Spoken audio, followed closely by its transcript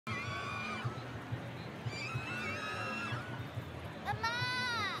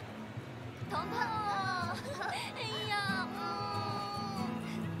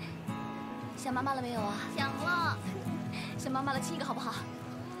想妈妈了没有啊？想了。想妈妈了，亲一个好不好？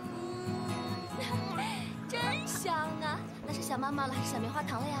真香啊！那是想妈妈了还是想棉花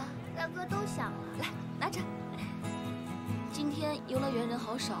糖了呀？两个都想了。来，拿着。今天游乐园人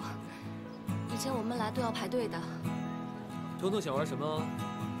好少，以前我们来都要排队的。彤彤想玩什么？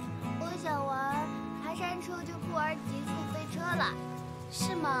我想玩爬山车，就不玩极速飞车了。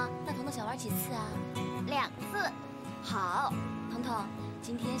是吗？那彤彤想玩几次啊？2次。好，彤彤，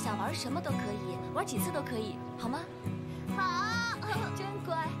今天想玩什么都可以，玩几次都可以，好吗？好，真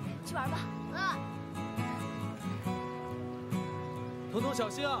乖，去玩吧。彤彤小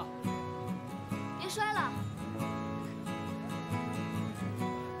心啊！别摔了。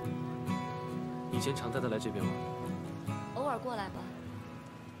以前常带他来这边玩，偶尔过来吧。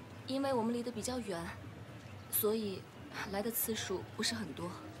因为我们离得比较远，所以来的次数不是很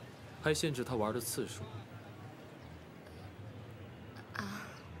多。还限制他玩的次数。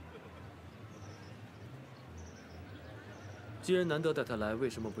既然难得带他来，为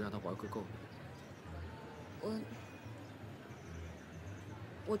什么不让他玩个够呢？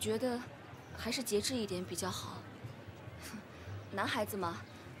我觉得还是节制一点比较好。男孩子嘛，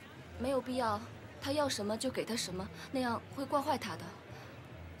没有必要他要什么就给他什么，那样会惯坏他的。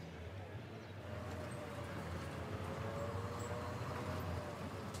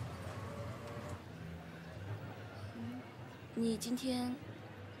你今天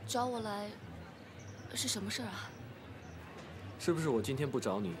找我来是什么事儿啊？是不是我今天不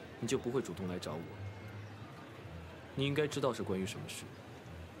找你，你就不会主动来找我？你应该知道是关于什么事。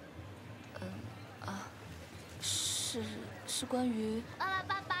是关于爸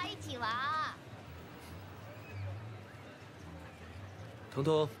爸一起玩。彤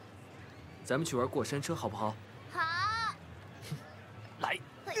彤，咱们去玩过山车好不好？好。来。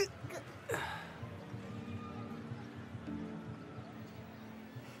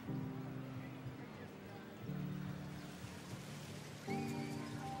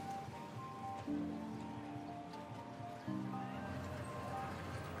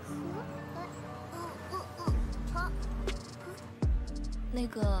那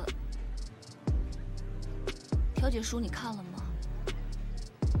个调解书你看了吗？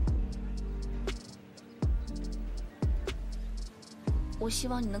我希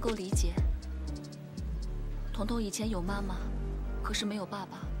望你能够理解，彤彤以前有妈妈，可是没有爸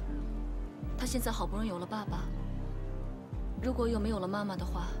爸。她现在好不容易有了爸爸，如果又没有了妈妈的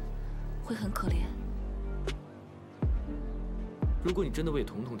话，会很可怜。如果你真的为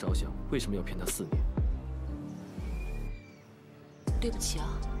彤彤着想，为什么要骗她4年？对不起啊，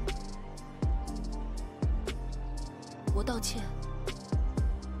我道歉。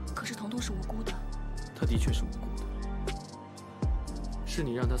可是彤彤是无辜的。她的确是无辜的，是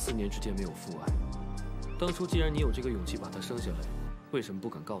你让她4年之间没有父爱。当初既然你有这个勇气把她生下来，为什么不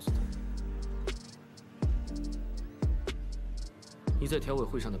敢告诉她？你在调委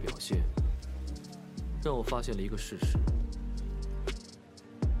会上的表现，让我发现了一个事实。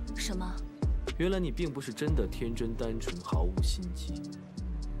什么？原来你并不是真的天真单纯，毫无心机。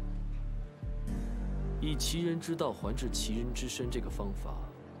以其人之道还治其人之身这个方法，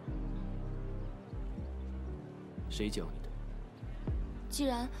谁教你的？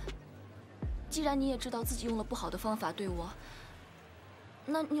既然你也知道自己用了不好的方法对我，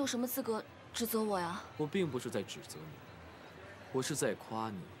那你有什么资格指责我呀？我并不是在指责你，我是在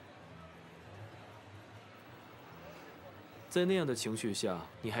夸你。在那样的情绪下，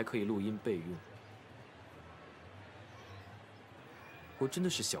你还可以录音备用。我真的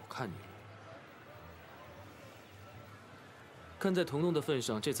是小看你了。看在彤彤的份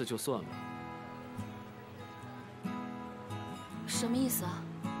上，这次就算了。什么意思啊？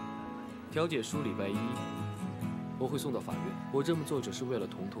调解书礼拜1我会送到法院。我这么做只是为了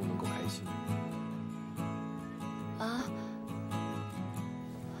彤彤能够开心。啊？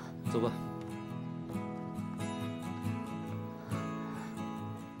走吧。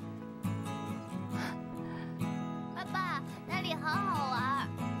爸爸，那里好好玩。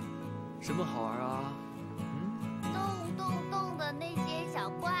什么好玩啊？动的那些小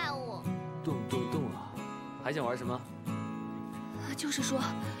怪物。动啊！还想玩什么？就是说，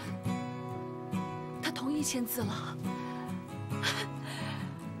他同意签字了。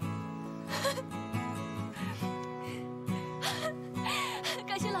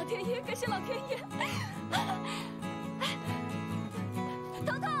感谢老天爷，感谢老天爷！